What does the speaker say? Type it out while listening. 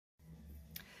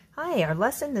Hi, our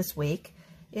lesson this week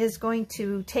is going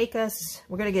to take us,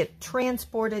 we're going to get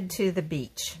transported to the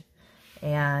beach.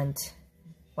 And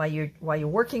while you're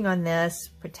working on this,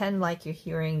 pretend like you're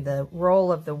hearing the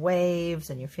roll of the waves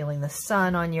and you're feeling the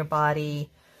sun on your body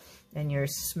and you're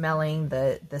smelling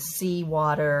the sea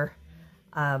water.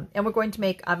 And we're going to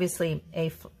make, obviously, a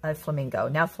flamingo.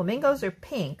 Now, flamingos are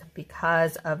pink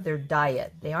because of their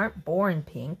diet. They aren't born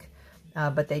pink,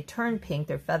 but they turn pink.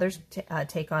 Their feathers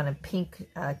take on a pink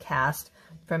cast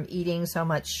from eating so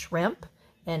much shrimp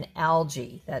and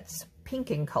algae that's pink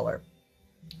in color.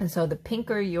 And so the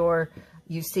pinker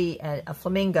you see a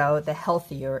flamingo, the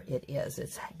healthier it is.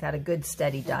 It's got a good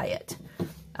steady diet.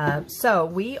 So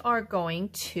we are going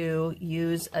to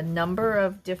use a number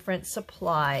of different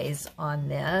supplies on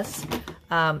this.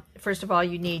 First of all,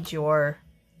 you need your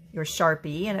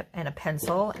Sharpie and a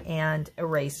pencil and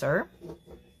eraser.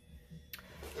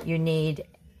 You need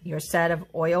your set of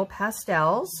oil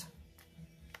pastels.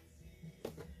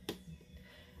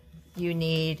 You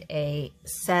need a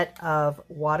set of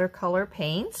watercolor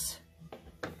paints.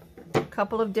 A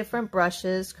couple of different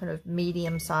brushes, kind of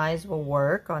medium size will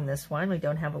work on this one. We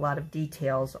don't have a lot of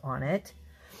details on it.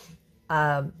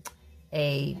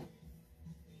 A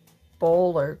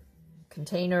bowl or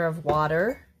container of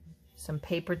water, some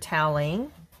paper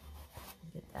toweling.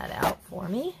 Get that out for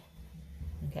me.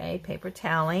 Okay, paper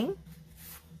toweling.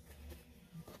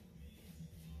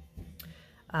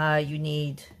 You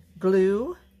need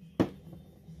glue.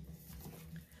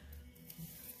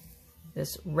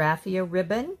 This raffia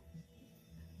ribbon.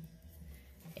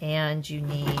 And you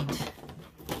need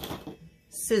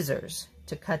scissors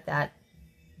to cut that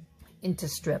into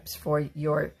strips for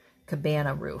your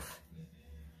cabana roof.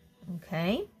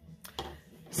 Okay,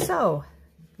 so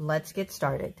let's get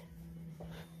started.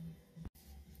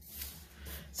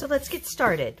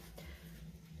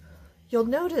 You'll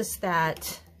notice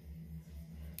that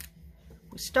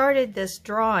we started this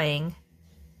drawing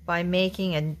by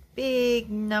making a big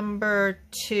number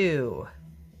 2,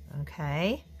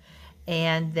 okay?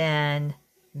 And then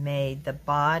made the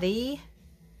body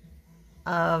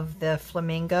of the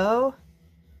flamingo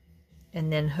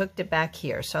and then hooked it back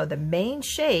here. So the main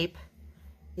shape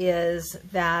is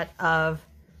that of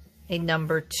a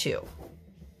number 2,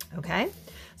 okay?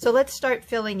 So let's start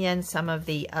filling in some of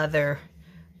the other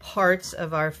parts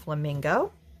of our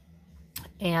flamingo.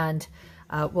 And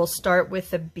we'll start with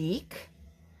the beak.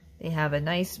 They have a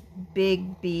nice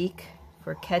big beak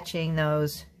for catching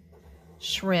those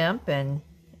shrimp and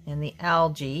the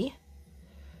algae.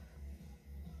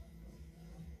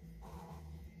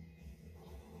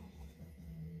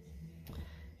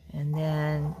 And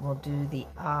then we'll do the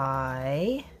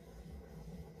eye.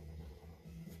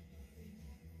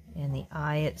 And the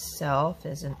eye itself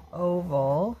is an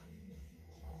oval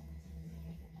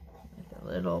with a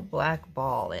little black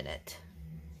ball in it.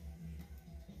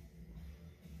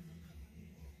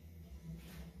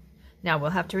 Now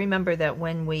we'll have to remember that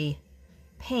when we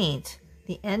paint,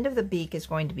 the end of the beak is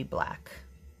going to be black,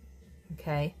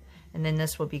 okay? And then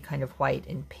this will be kind of white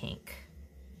and pink.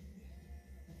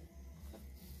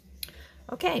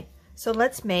 Okay, so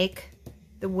let's make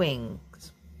the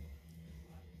wings.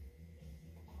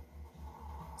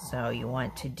 So you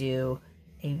want to do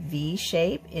a V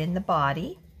shape in the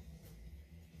body.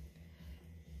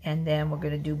 And then we're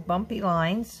going to do bumpy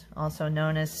lines, also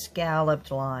known as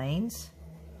scalloped lines,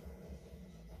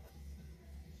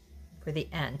 for the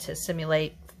end to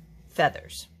simulate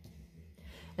feathers.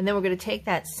 And then we're going to take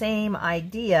that same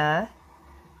idea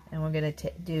and we're going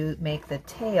to make the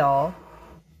tail.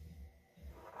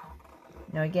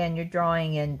 Now again, you're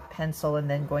drawing in pencil and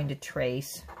then going to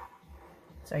trace.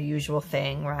 It's our usual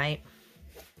thing, right?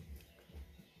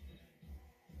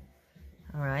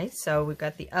 All right, so we've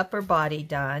got the upper body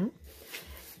done.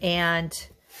 And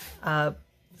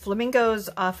flamingos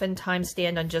oftentimes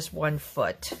stand on just one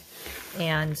foot.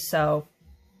 And so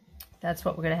that's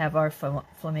what we're going to have our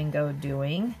flamingo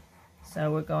doing.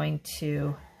 So we're going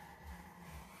to,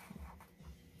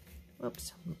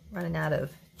 whoops, I'm running out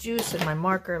of juice in my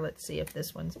marker. Let's see if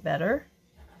this one's better.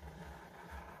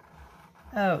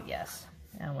 Oh, yes,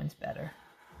 that one's better.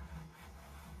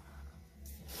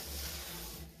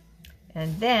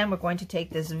 And then we're going to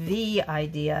take this V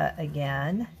idea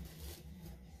again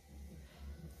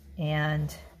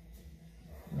and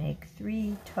make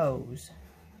 3 toes.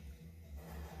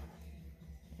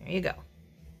 There you go.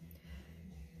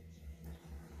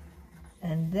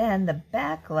 And then the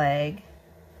back leg,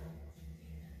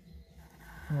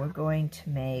 we're going to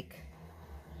make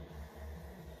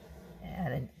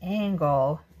at an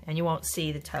angle, and you won't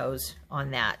see the toes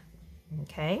on that,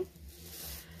 okay?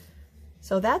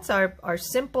 So that's our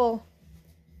simple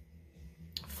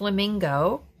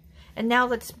flamingo. And now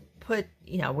let's put,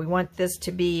 you know, we want this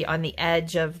to be on the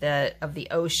edge of the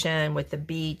ocean with the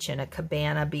beach and a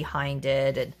cabana behind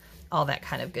it and all that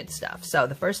kind of good stuff. So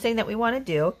the first thing that we want to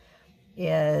do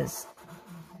is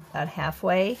about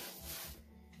halfway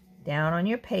down on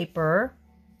your paper,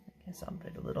 I guess I'll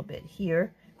put a little bit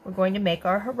here, we're going to make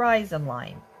our horizon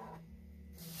line.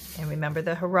 And remember,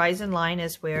 the horizon line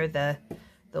is where the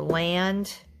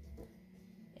land,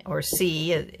 or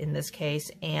sea in this case,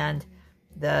 and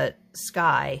the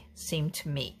sky seem to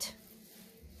meet.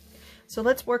 So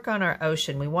let's work on our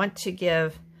ocean. We want to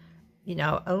give, you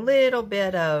know, a little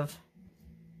bit of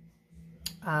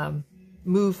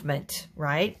movement,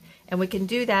 right? And we can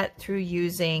do that through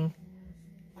using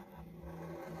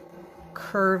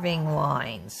curving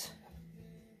lines.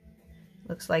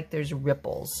 Looks like there's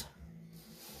ripples.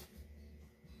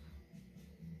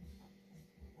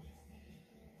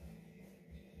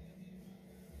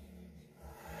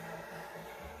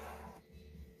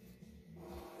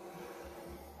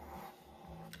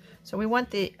 So we want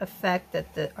the effect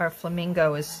that our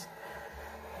flamingo is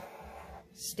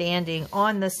standing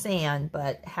on the sand,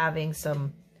 but having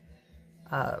some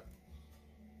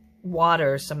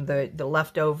water, some of the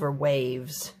leftover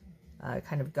waves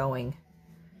kind of going.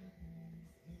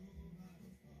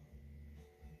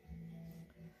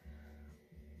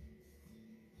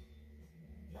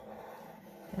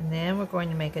 And then we're going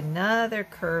to make another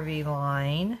curvy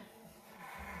line.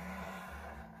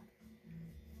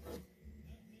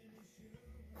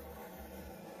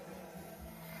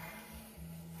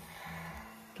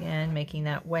 Again, making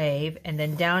that wave. And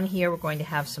then down here, we're going to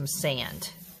have some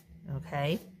sand.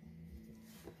 Okay.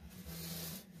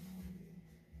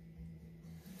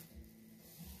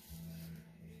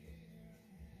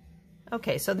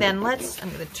 Okay, so then I'm going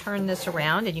to turn this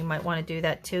around, and you might want to do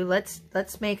that too. Let's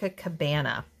make a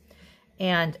cabana.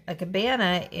 And a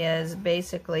cabana is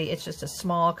basically, it's just a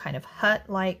small kind of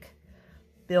hut-like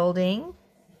building.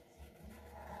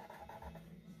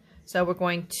 So we're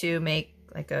going to make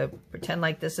pretend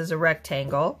like this is a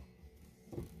rectangle.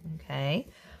 Okay.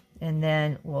 And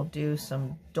then we'll do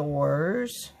some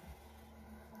doors,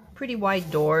 pretty wide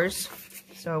doors.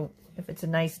 So if it's a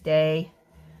nice day,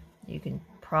 you can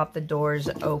prop the doors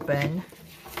open.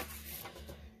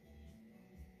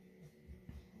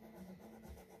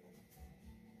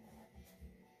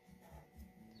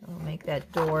 So we'll make that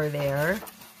door there.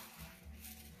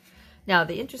 Now,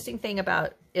 the interesting thing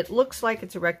about it, looks like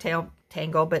it's a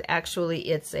rectangle, but actually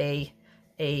it's like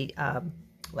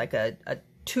a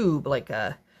tube, like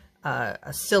a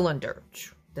cylinder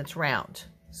that's round,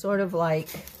 sort of like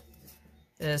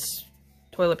this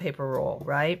toilet paper roll,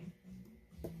 right?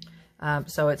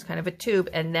 So it's kind of a tube,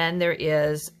 and then there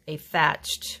is a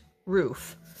thatched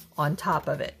roof on top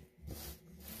of it.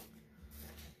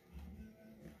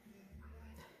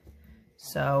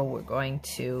 So we're going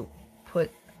to put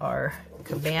our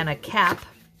cabana cap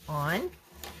on.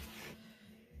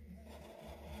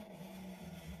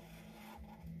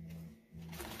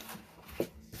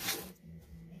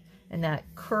 And that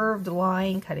curved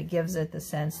line kind of gives it the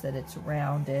sense that it's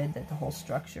rounded, that the whole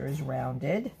structure is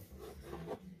rounded.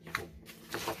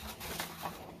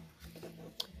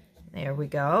 There we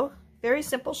go. Very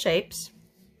simple shapes.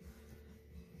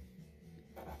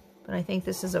 But I think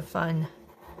this is a fun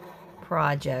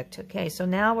project. Okay, so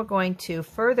now we're going to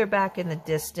further back in the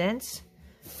distance.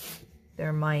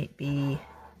 There might be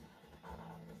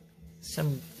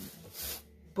some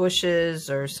bushes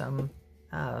or some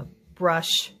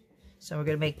brush. So we're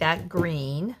going to make that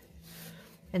green.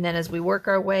 And then as we work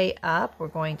our way up, we're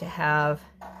going to have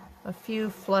a few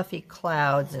fluffy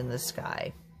clouds in the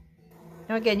sky.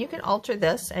 Now again, you can alter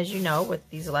this, as you know, with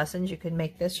these lessons. You can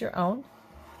make this your own.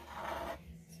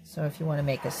 So if you want to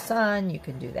make a sun, you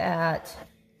can do that.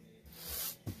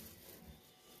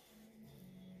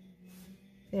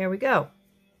 There we go.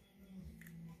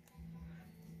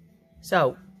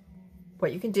 So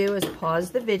what you can do is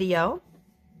pause the video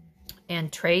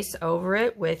and trace over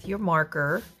it with your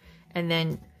marker. And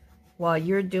then while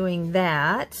you're doing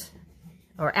that,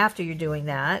 or after you're doing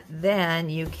that, then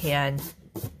you can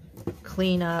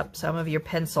clean up some of your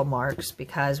pencil marks,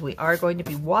 because we are going to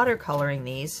be watercoloring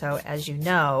these. So as you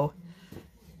know,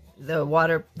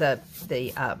 the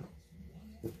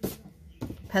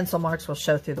pencil marks will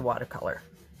show through the watercolor.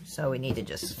 So we need to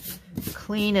just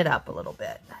clean it up a little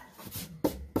bit.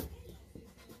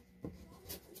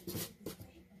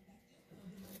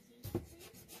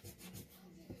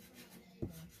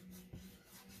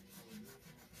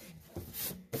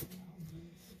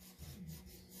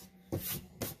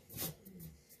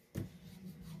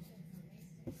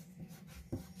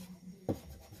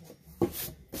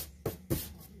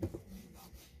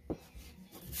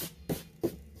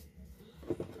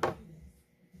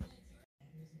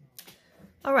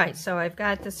 All right, so I've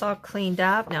got this all cleaned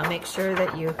up. Now make sure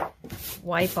that you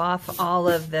wipe off all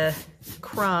of the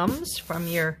crumbs from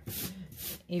your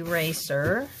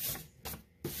eraser.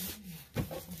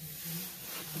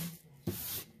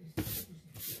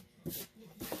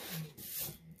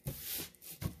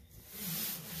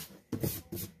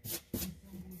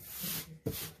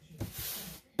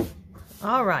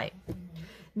 All right,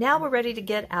 now we're ready to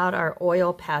get out our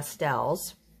oil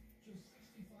pastels.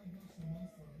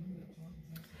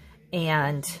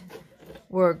 And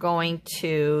we're going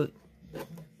to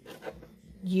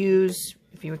use,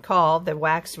 if you recall, the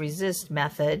wax resist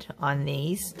method on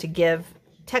these to give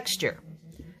texture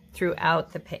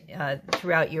throughout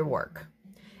throughout your work.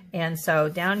 And so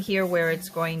down here where it's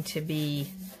going to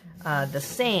be the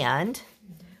sand,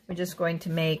 we're just going to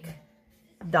make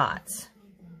dots,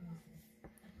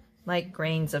 like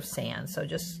grains of sand. So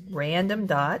just random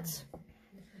dots.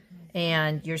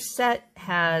 And your set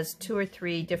has 2 or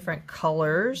 3 different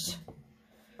colors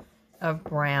of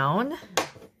brown.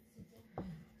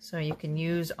 So you can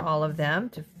use all of them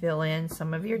to fill in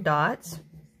some of your dots.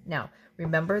 Now,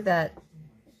 remember that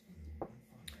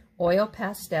oil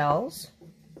pastels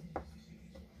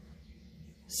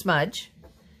smudge.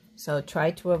 So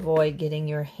try to avoid getting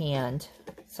your hand,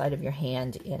 side of your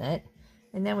hand in it.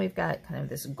 And then we've got kind of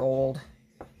this gold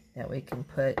that we can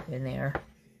put in there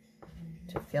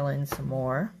to fill in some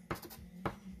more.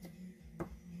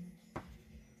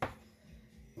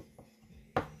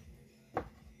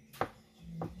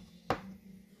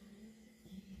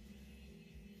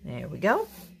 There we go.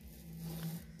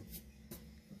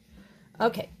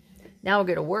 Okay, now we're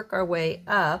going to work our way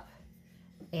up,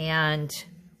 and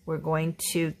we're going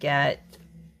to get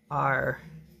our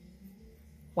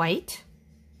white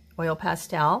oil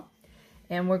pastel,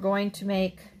 and we're going to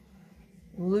make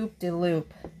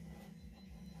loop-de-loop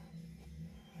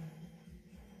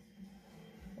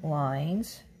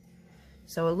lines.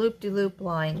 So a loop-de-loop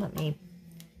line, let me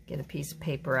get a piece of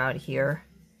paper out here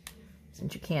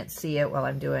since you can't see it while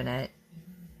I'm doing it.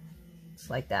 It's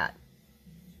like that.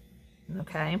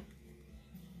 Okay.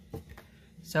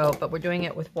 So, but we're doing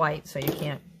it with white, so you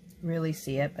can't really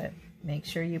see it, but make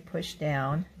sure you push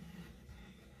down.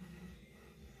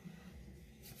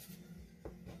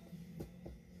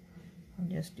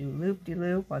 And just do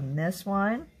loop-de-loop on this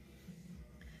one.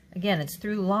 Again, it's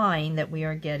through line that we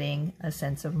are getting a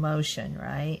sense of motion,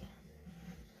 right?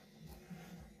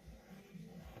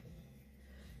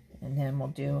 And then we'll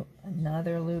do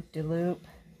another loop-de-loop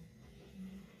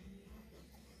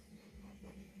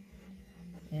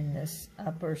in this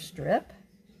upper strip.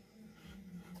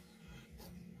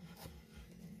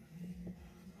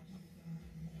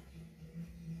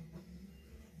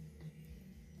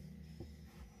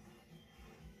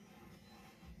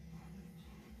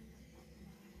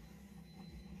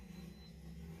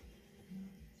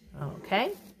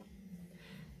 Okay,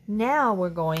 now we're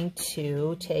going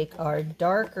to take our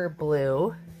darker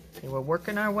blue. Okay, we're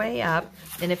working our way up,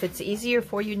 and if it's easier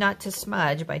for you not to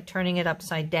smudge by turning it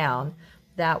upside down,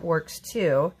 that works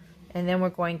too. And then we're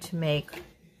going to make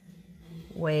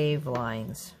wave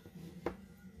lines.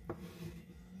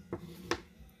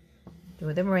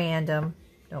 Do them random.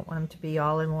 Don't want them to be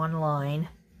all in one line.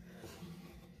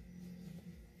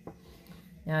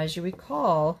 Now, as you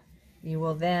recall, you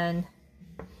will then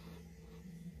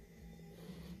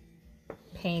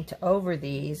paint over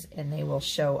these and they will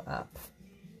show up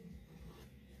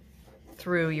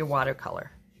through your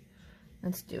watercolor.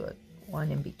 Let's do it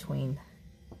one in between.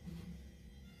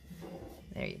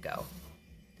 There you go.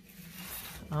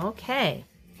 Okay.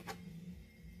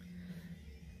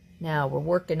 Now we're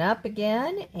working up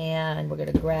again, and we're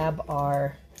going to grab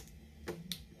our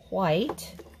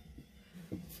white,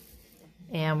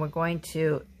 and we're going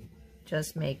to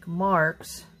just make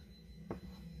marks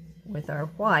with our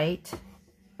white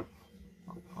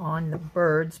on the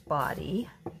bird's body,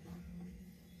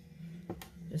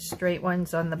 just straight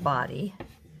ones on the body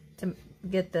to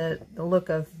get the look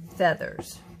of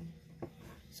feathers.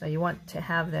 So you want to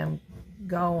have them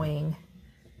going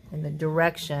in the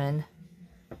direction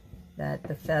that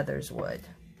the feathers would.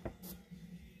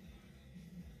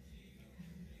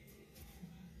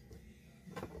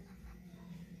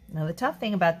 Now the tough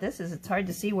thing about this is it's hard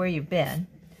to see where you've been,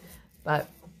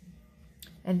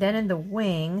 and then in the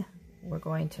wing we're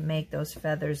going to make those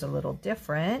feathers a little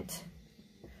different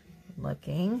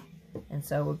looking, and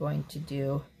so we're going to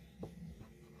do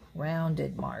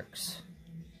rounded marks.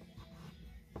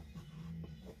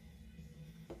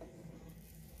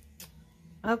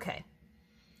 Okay,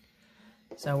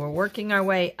 so we're working our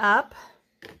way up,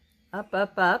 up,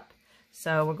 up, up.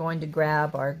 So we're going to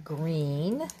grab our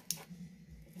green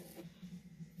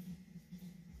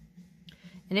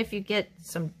And if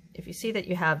you see that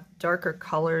you have darker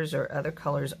colors or other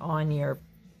colors on your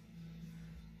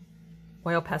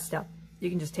oil pastel, you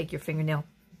can just take your fingernail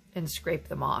and scrape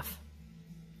them off.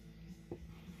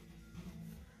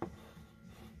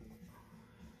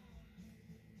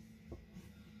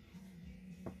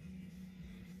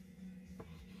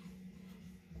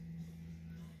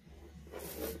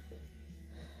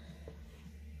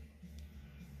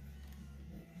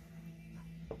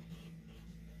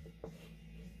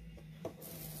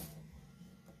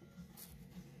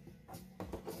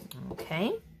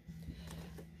 Okay.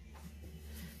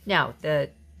 Now the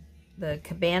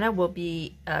cabana will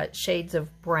be shades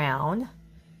of brown.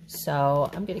 So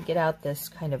I'm going to get out this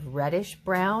kind of reddish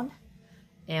brown,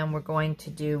 and we're going to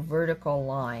do vertical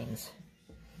lines.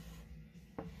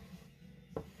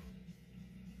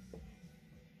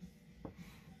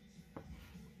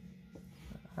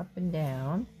 Up and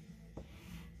down.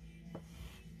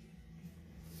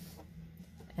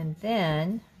 And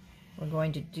then we're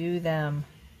going to do them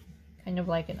kind of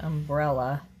like an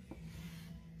umbrella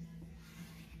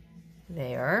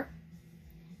there.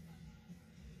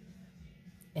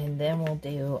 And then we'll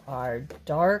do our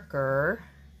darker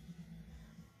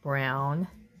brown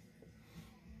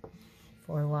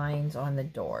for lines on the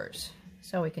doors,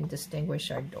 so we can distinguish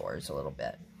our doors a little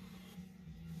bit.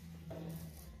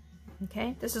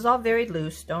 Okay, this is all very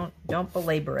loose. Don't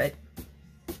belabor it.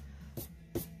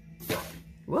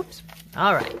 Whoops.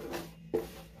 All right.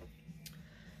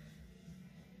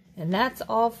 And that's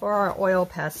all for our oil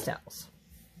pastels.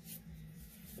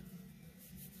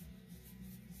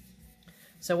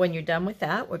 So when you're done with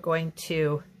that, we're going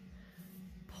to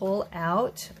pull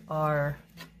out our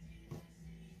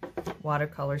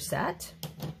watercolor set.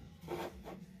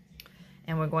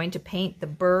 And we're going to paint the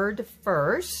bird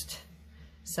first.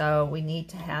 So we need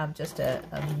to have just a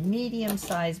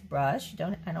medium-sized brush.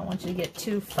 I don't want you to get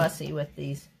too fussy with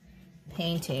these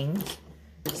paintings.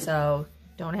 So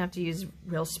don't have to use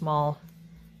real small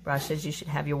brushes. You should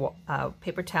have your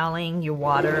paper toweling, your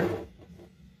water.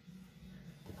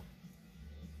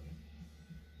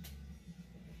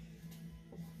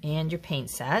 And your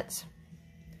paint sets.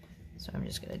 So I'm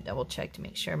just going to double check to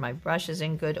make sure my brush is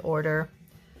in good order.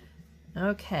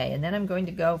 Okay, and then I'm going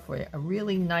to go for a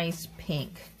really nice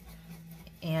pink.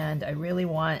 And I really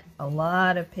want a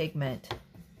lot of pigment.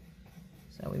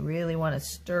 So we really want to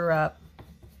stir up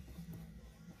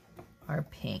our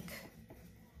pink.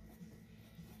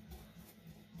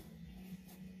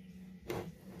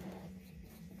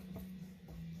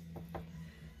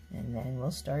 And then we'll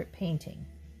start painting.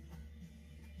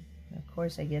 Of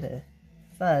course, I get a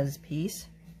fuzz piece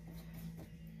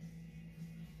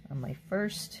on my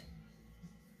first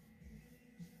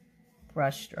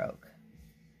brush stroke.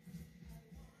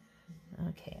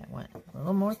 Okay, I want a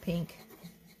little more pink.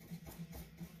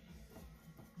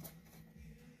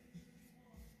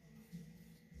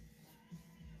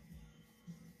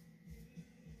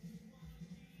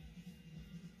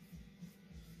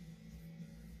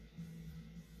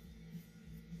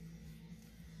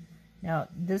 Now,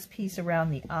 this piece around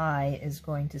the eye is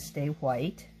going to stay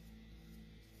white.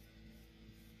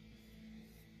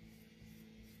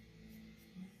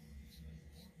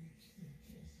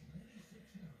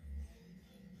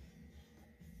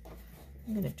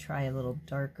 I'm going to try a little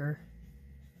darker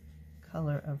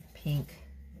color of pink.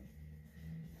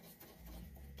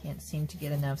 Can't seem to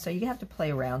get enough. So you have to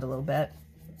play around a little bit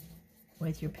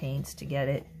with your paints to get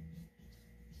it.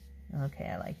 Okay,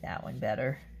 I like that one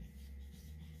better.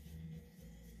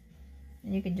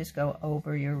 And you can just go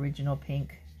over your original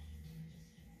pink.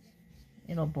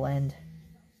 It'll blend.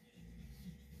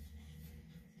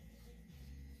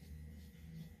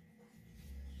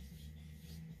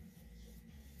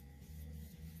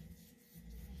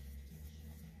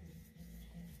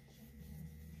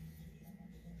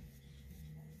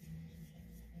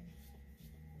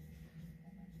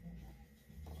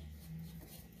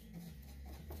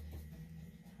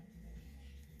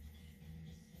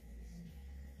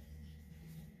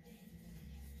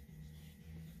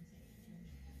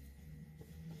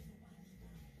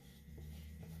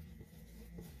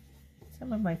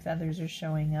 Some of my feathers are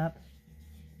showing up.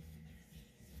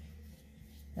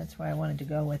 That's why I wanted to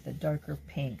go with a darker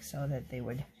pink so that they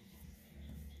would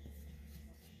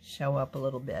show up a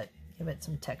little bit, give it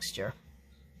some texture.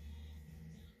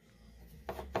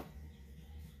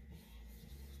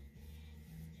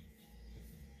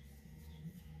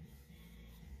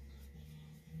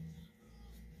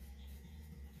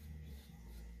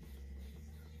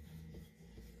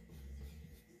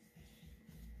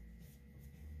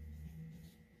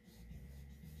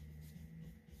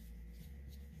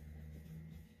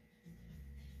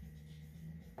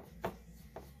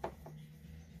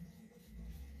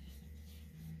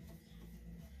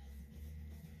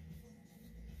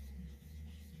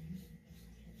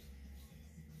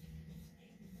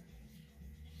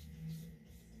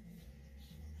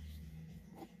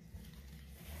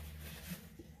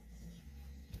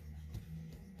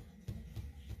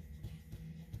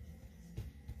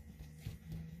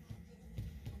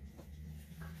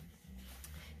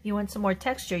 If you want some more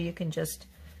texture, you can just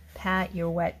pat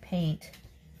your wet paint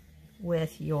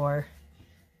with your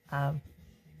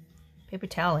paper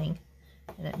toweling,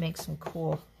 and it makes some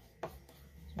cool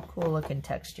looking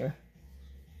texture.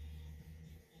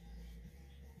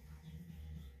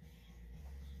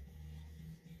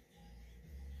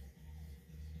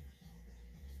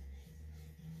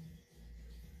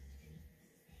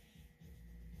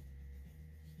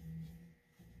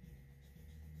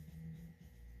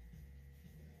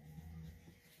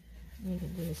 You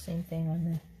can do the same thing on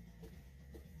the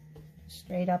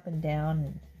straight up and down,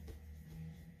 and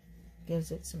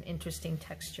gives it some interesting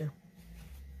texture.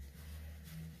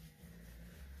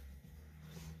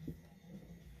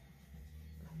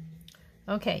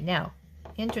 Okay, now,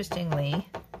 interestingly,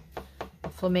 the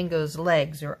flamingo's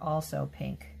legs are also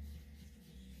pink.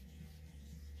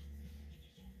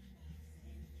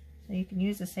 So you can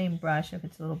use the same brush if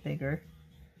it's a little bigger.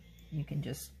 You can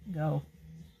just go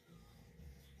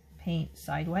paint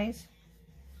sideways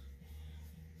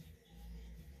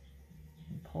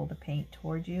and pull the paint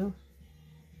toward you.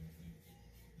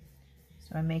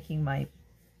 So I'm making my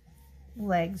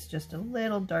legs just a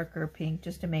little darker pink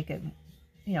just to make it,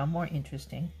 you know, more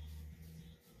interesting.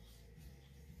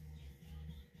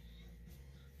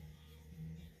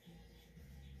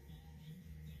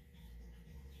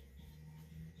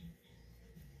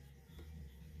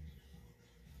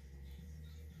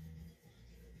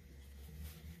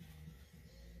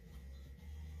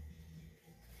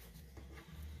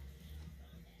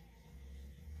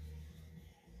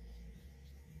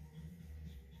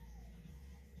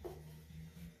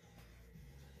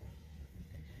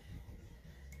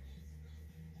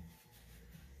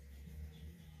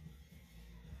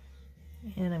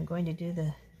 And I'm going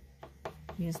to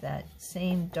use that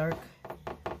same dark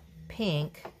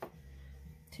pink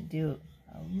to do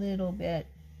a little bit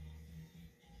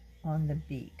on the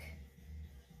beak.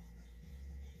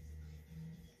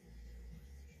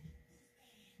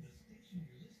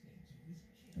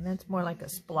 And that's more like a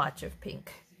splotch of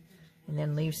pink. And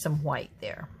then leave some white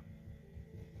there.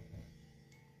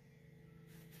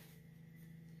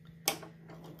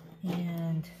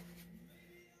 And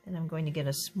then I'm going to get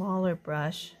a smaller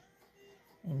brush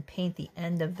and paint the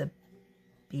end of the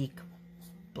beak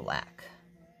black.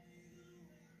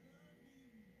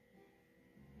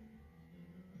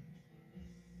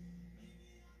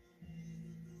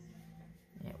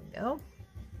 There we go.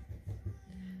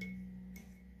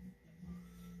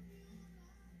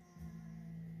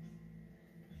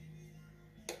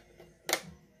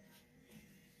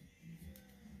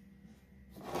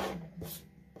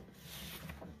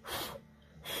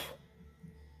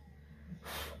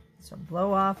 So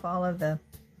blow off all of the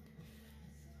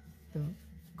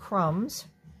crumbs.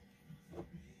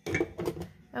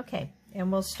 Okay, and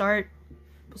we'll start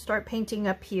painting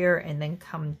up here and then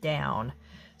come down.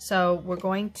 So we're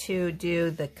going to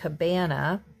do the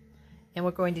cabana, and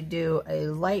we're going to do a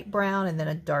light brown and then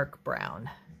a dark brown.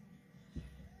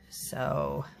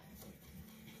 So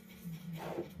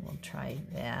we'll try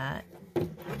that.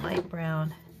 Light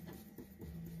brown.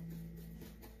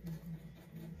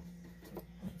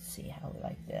 See how we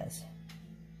like this.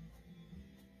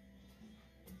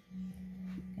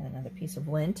 Got another piece of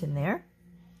lint in there.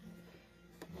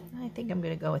 I think I'm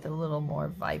going to go with a little more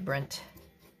vibrant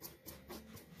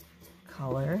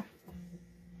color.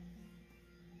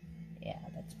 Yeah,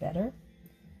 that's better.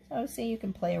 So see, you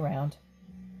can play around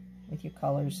with your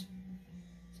colors.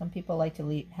 Some people like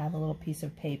to have a little piece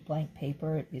of blank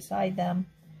paper beside them,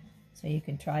 so you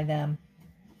can try them.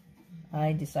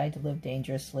 I decide to live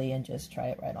dangerously and just try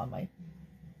it right on my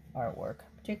artwork,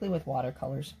 particularly with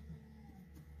watercolors.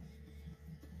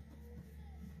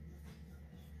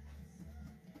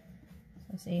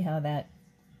 So see how that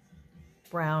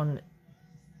brown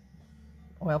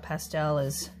oil pastel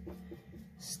is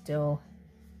still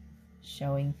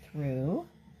showing through.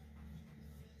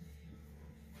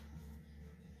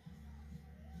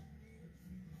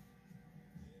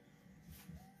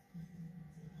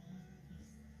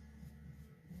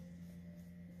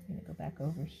 Back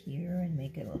over here and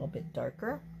make it a little bit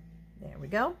darker. There we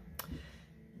go.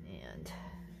 And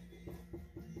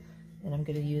then I'm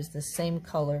going to use the same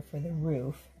color for the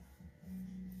roof.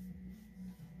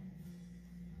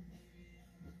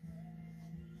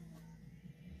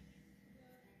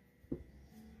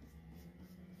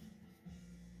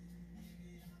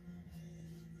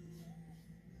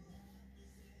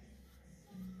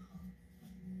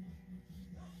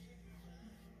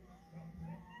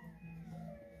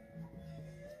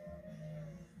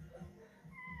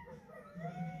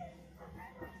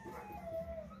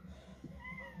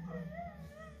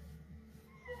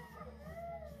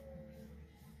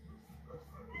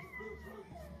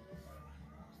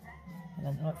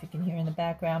 if you can hear in the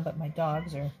background, but my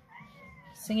dogs are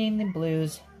singing the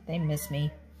blues. They miss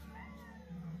me.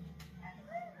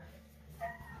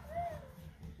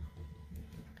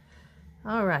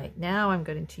 All right, now I'm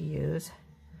going to use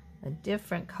a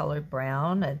different colored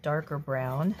brown, a darker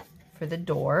brown for the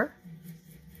door.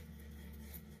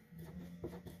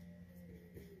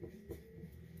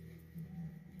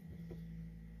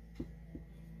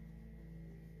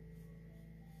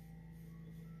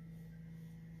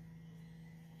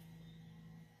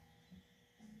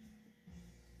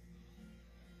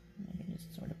 I can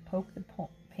just sort of poke the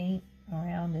paint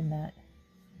around in that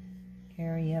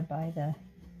area by the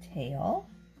tail.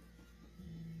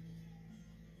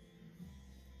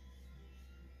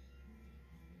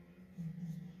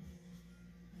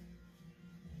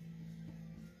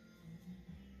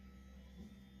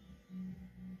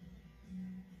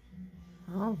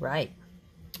 All right,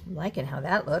 I'm liking how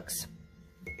that looks.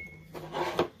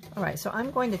 All right, so I'm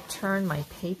going to turn my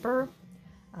paper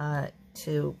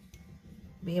to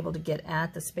be able to get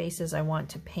at the spaces I want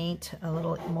to paint a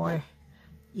little more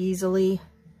easily.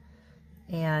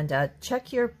 And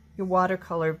check your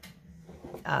watercolor,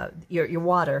 your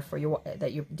water for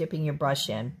that you're dipping your brush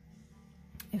in.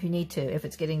 If you need to, if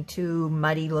it's getting too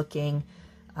muddy looking,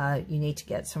 you need to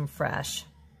get some fresh.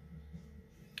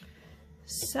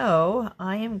 So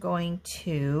I am going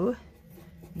to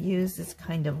use this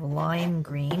kind of lime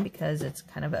green because it's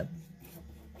kind of a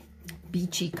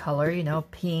beachy color, you know,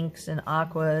 pinks and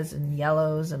aquas and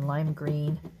yellows and lime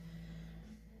green.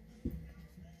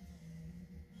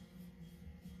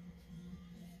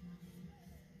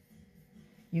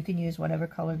 You can use whatever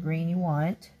color green you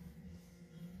want.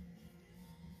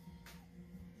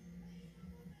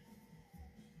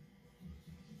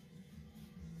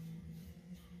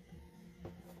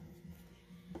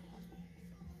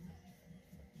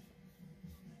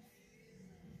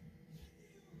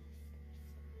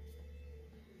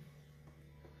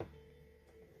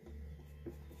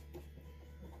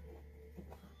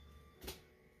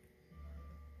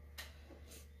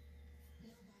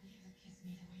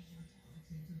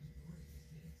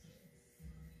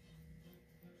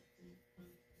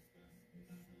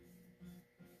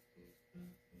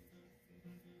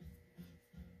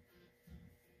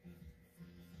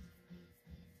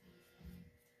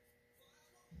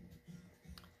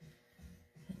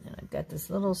 And I've got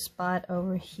this little spot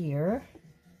over here.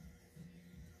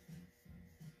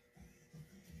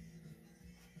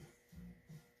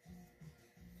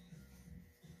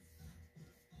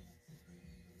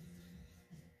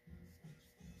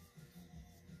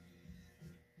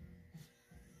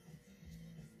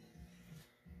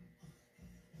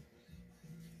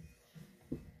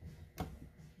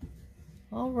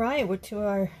 All right, we're to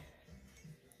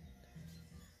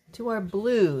our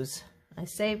blues. I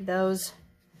saved those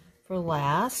for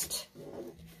last.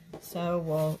 So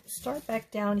we'll start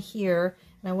back down here,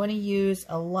 and I want to use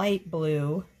a light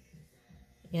blue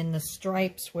in the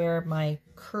stripes where my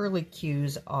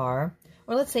curlicues are,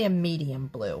 or let's say a medium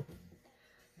blue.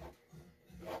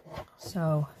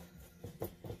 So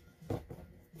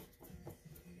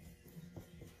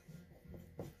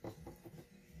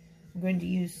I'm going to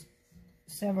use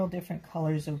several different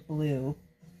colors of blue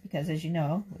because, as you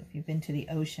know, if you've been to the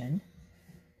ocean,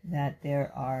 that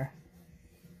there are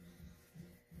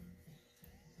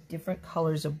different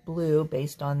colors of blue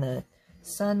based on the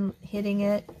sun hitting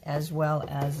it, as well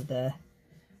as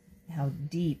how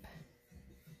deep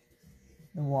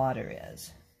the water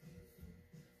is.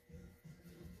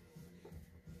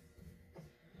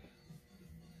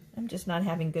 I'm just not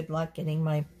having good luck getting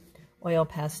my oil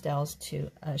pastels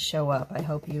to show up. I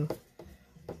hope you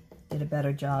did a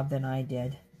better job than I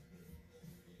did.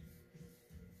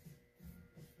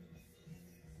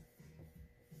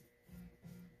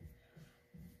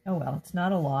 Oh well, it's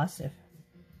not a loss if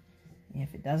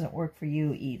it doesn't work for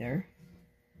you either.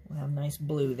 We'll have nice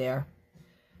blue there.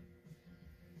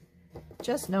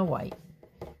 Just no white.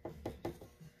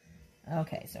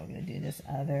 Okay, so we're going to do this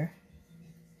other.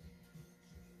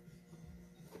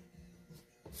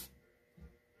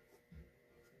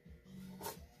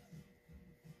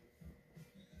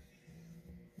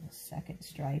 The second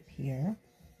stripe here.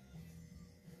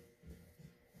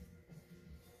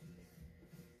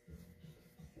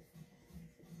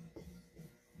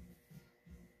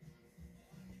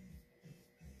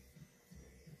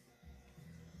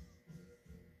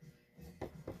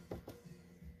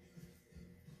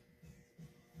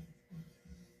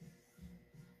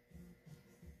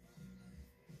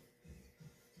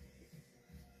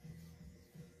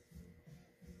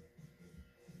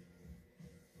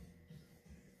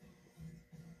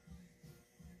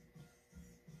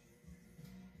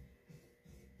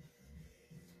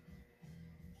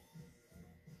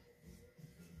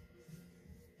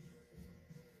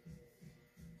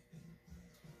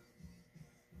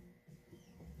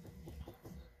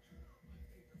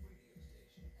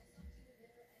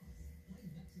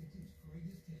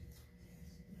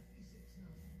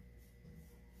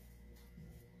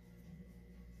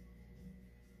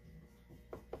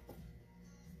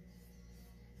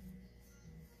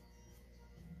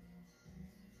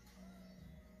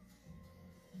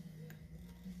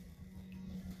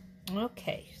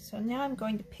 Okay, so now I'm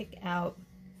going to pick out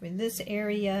for this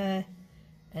area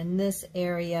and this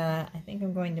area, I think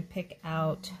I'm going to pick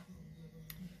out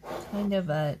kind of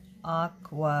an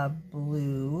aqua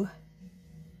blue.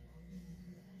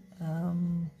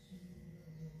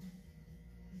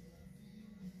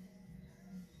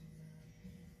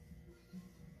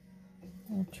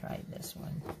 I'll try this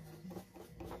one.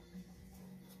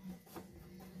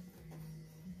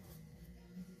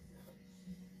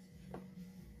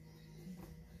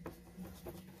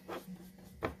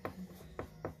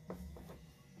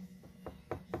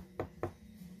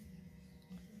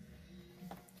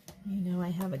 You know, I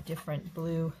have a different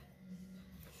blue.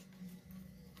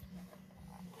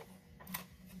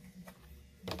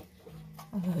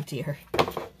 Oh dear.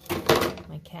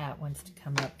 My cat wants to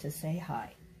come up to say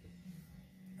hi.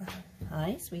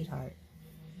 Hi, sweetheart.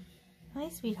 Hi,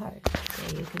 sweetheart.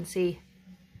 There you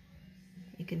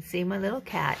can see my little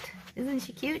cat. Isn't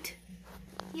she cute?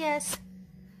 Yes.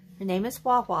 Her name is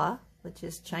Wawa, which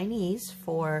is Chinese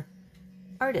for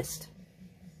artist.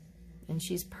 And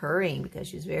she's purring because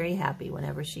she's very happy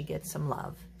whenever she gets some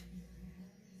love.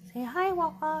 Say hi,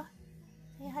 Wawa.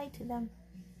 Say hi to them.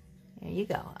 There you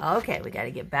go. Okay, we got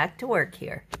to get back to work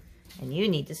here. And you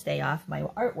need to stay off my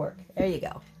artwork. There you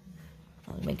go.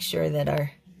 I'll make sure that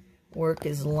our work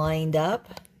is lined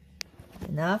up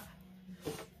enough.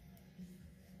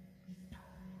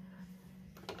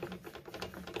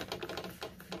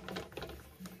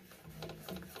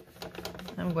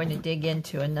 I'm going to dig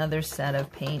into another set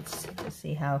of paints to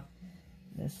see how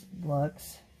this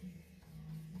looks.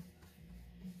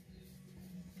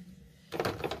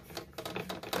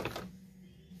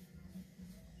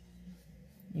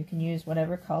 You can use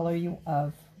whatever color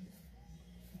of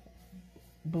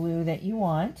blue that you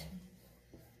want.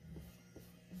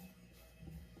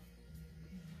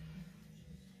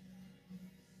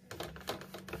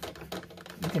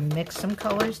 You can mix some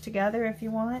colors together if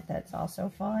you want. That's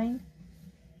also fine.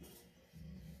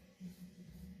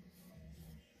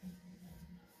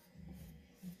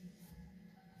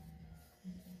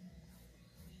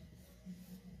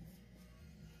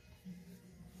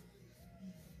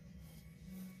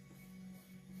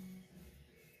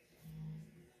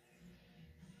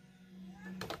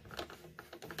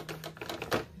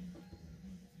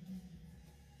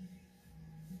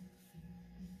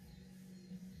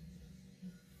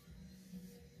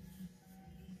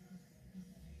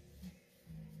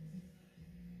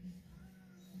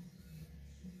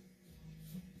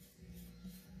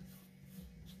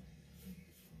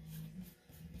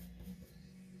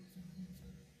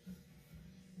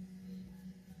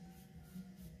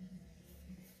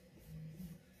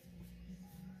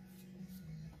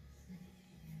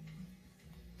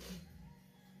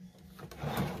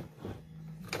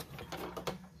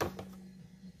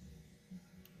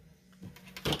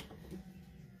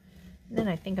 Then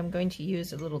I think I'm going to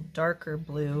use a little darker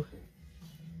blue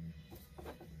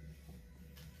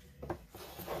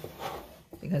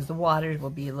because the water will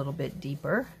be a little bit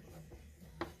deeper.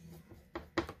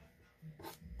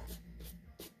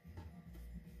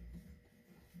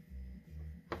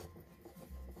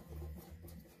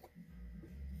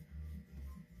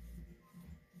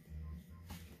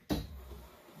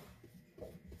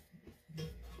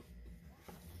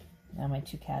 Now my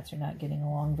two cats are not getting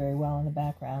along very well in the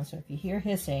background, so if you hear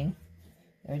hissing,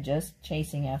 they're just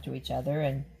chasing after each other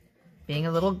and being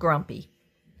a little grumpy.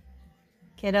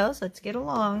 Kiddos, let's get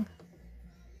along.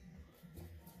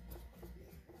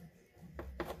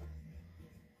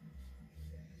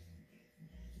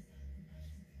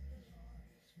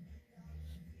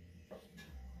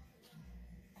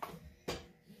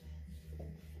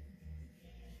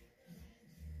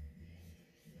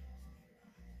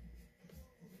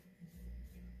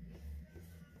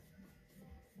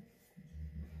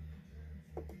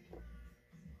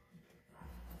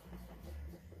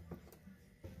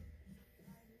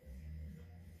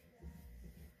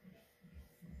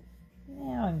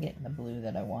 Now I'm getting the blue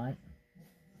that I want.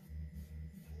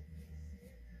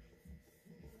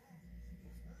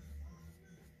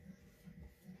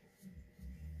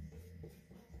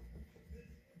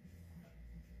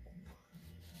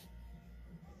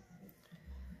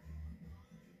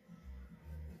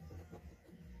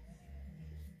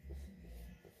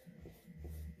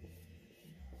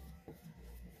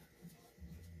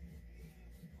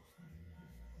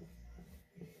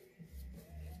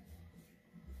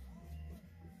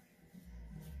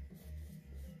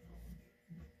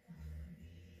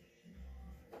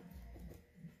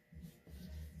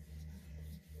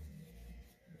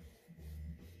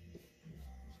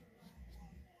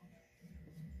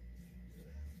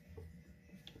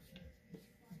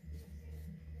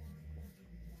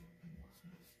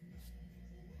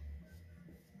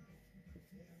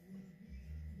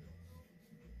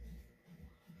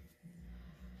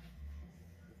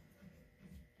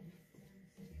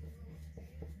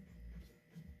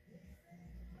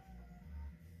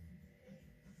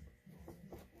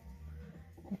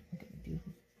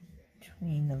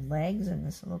 between the legs and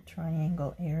this little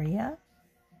triangle area.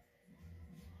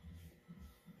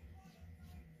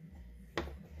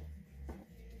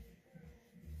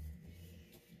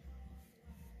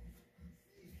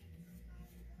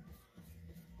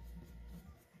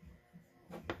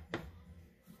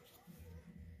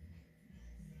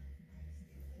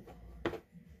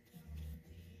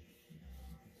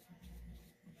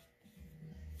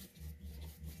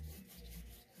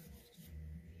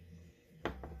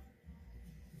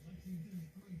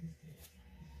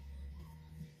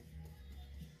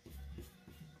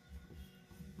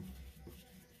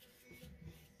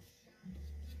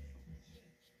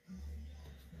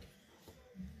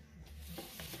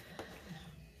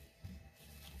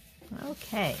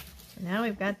 Okay, so now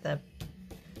we've got the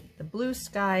blue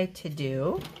sky to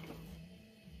do.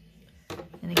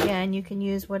 And again, you can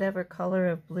use whatever color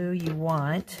of blue you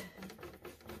want.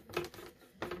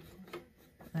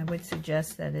 I would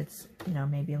suggest that it's, you know,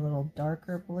 maybe a little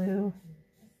darker blue.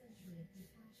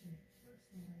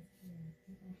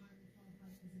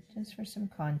 Just for some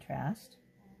contrast.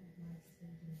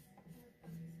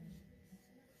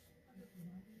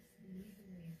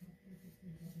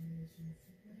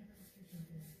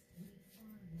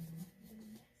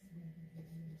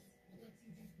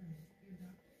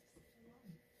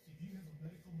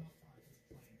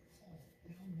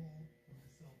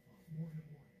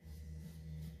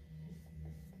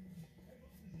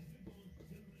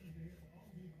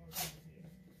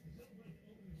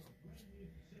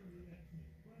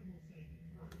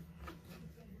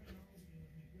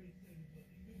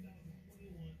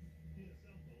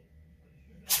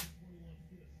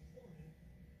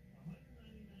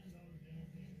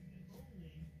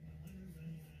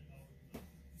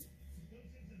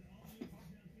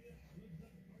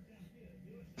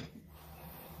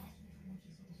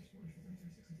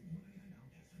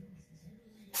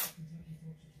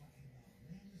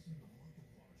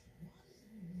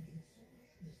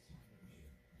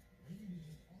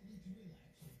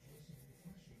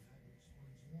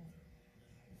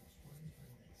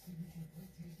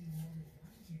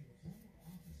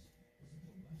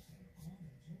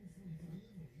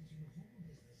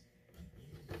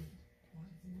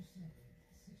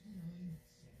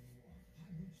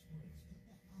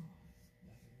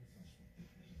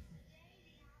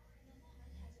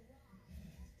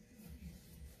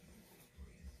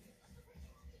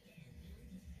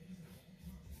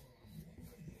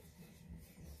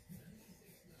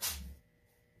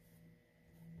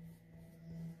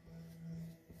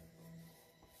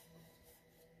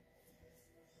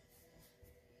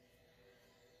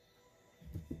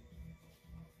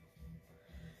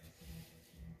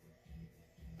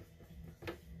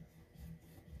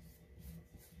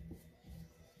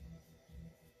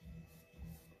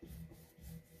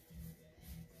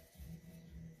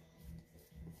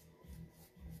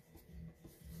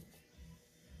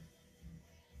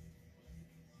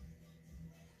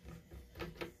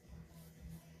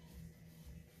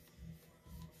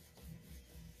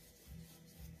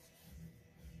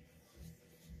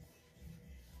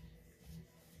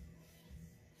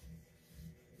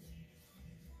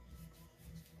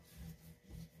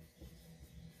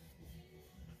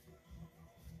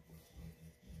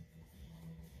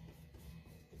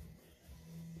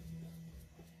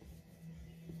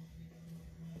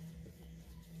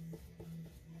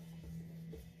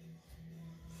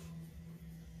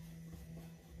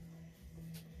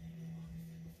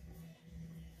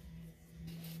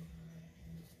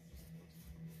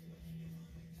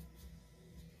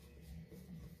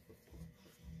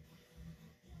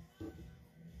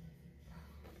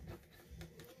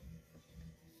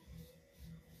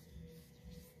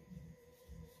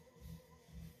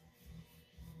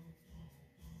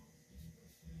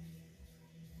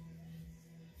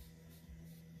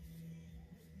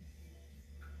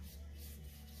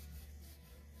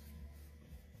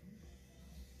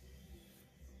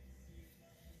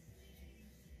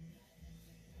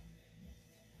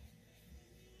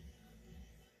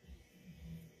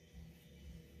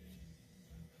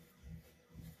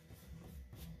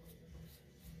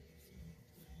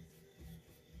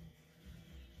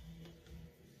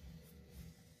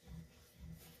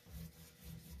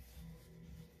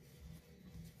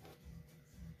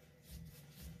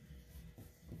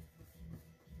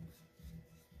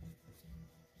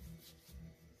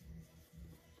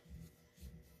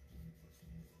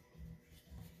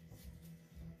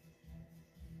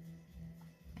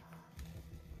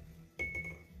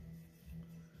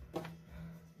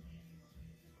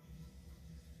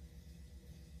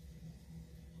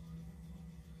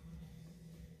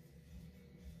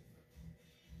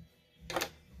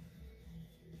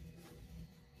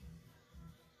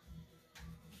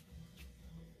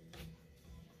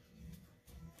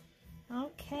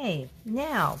 Okay,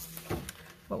 now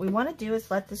what we want to do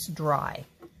is let this dry.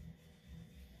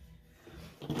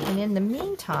 And in the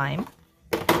meantime,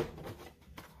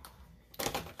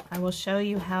 I will show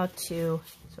you how to,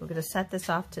 so we're going to set this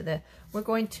off to the, we're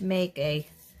going to make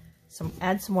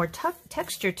add some more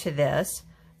texture to this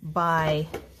by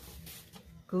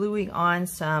gluing on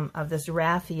some of this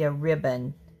raffia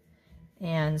ribbon.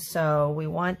 And so we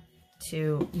want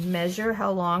to measure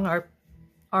how long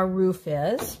our roof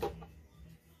is.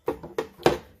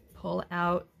 Pull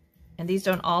out, and these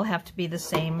don't all have to be the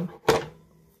same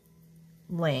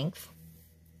length,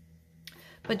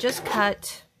 but just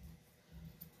cut,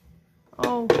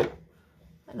 oh,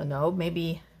 I don't know,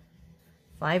 maybe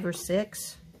 5 or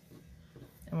 6,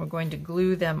 and we're going to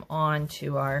glue them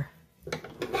onto our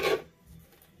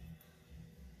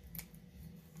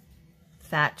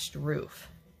thatched roof.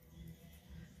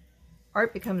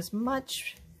 Art becomes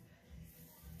much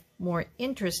more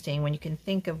interesting when you can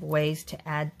think of ways to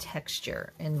add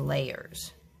texture and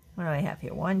layers. What do I have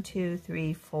here? 1, 2,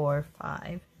 3, 4,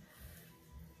 5.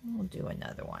 We'll do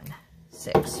another one.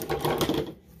 6.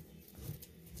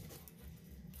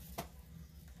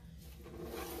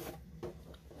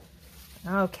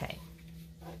 Okay.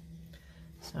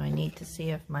 So I need to see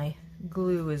if my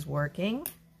glue is working.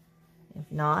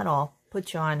 If not, I'll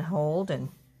put you on hold and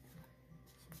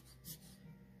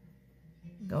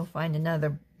go find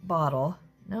another bottle.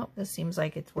 Nope, this seems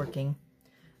like it's working.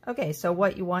 Okay, so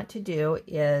what you want to do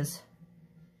is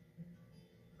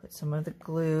put some of the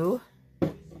glue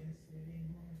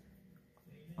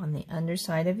on the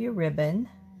underside of your ribbon,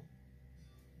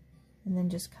 and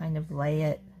then just kind of lay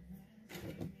it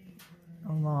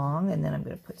along, and then I'm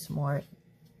going to put some more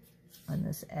on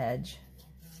this edge.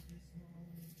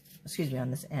 Excuse me, on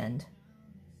this end.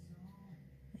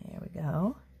 There we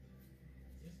go.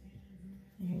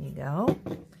 There you go.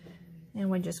 And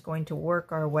we're just going to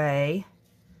work our way.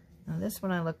 Now this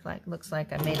one looks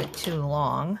like I made it too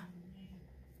long.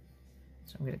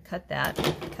 So I'm going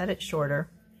to cut it shorter.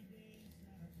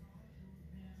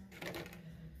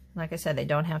 Like I said, they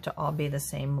don't have to all be the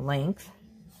same length.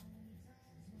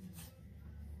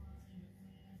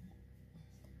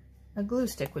 A glue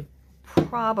stick would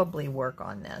probably work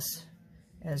on this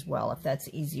as well, if that's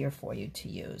easier for you to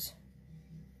use.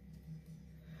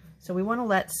 So we want to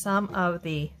let some of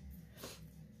the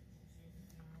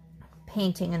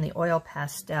painting and the oil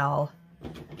pastel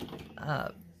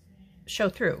show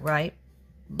through, right?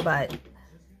 But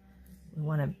we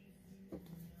want to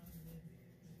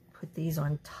put these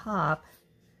on top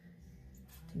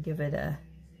to give it a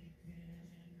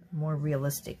more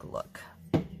realistic look.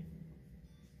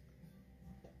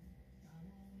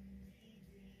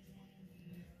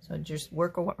 So just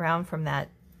work around from that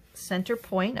center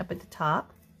point up at the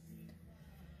top.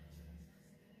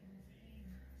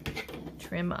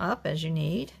 Trim up as you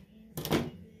need.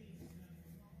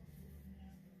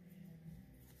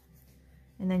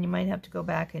 And then you might have to go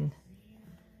back and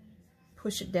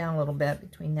push it down a little bit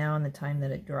between now and the time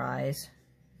that it dries.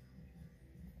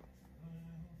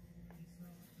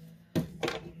 I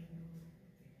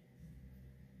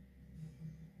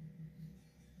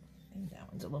think that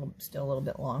one's still a little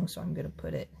bit long, so I'm going to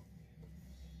put it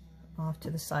off to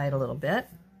the side a little bit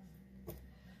and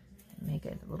make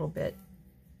it a little bit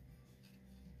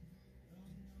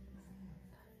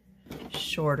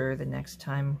shorter the next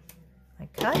time I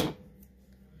cut.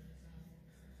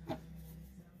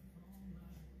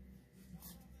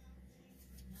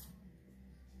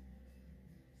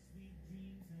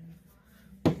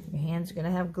 Your hands are going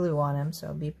to have glue on them,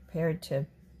 so be prepared to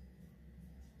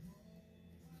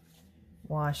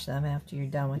wash them after you're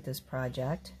done with this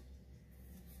project.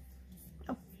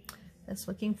 Oh, that's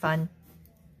looking fun.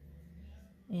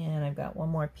 And I've got one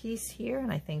more piece here,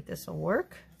 and I think this will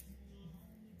work.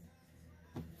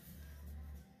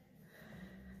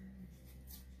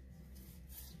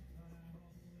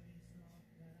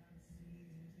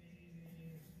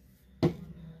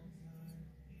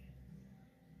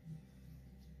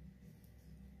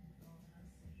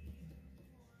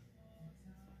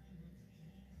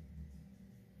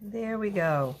 There we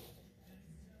go.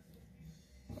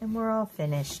 And we're all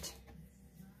finished.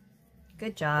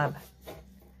 Good job.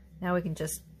 Now we can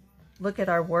just look at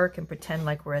our work and pretend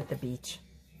like we're at the beach.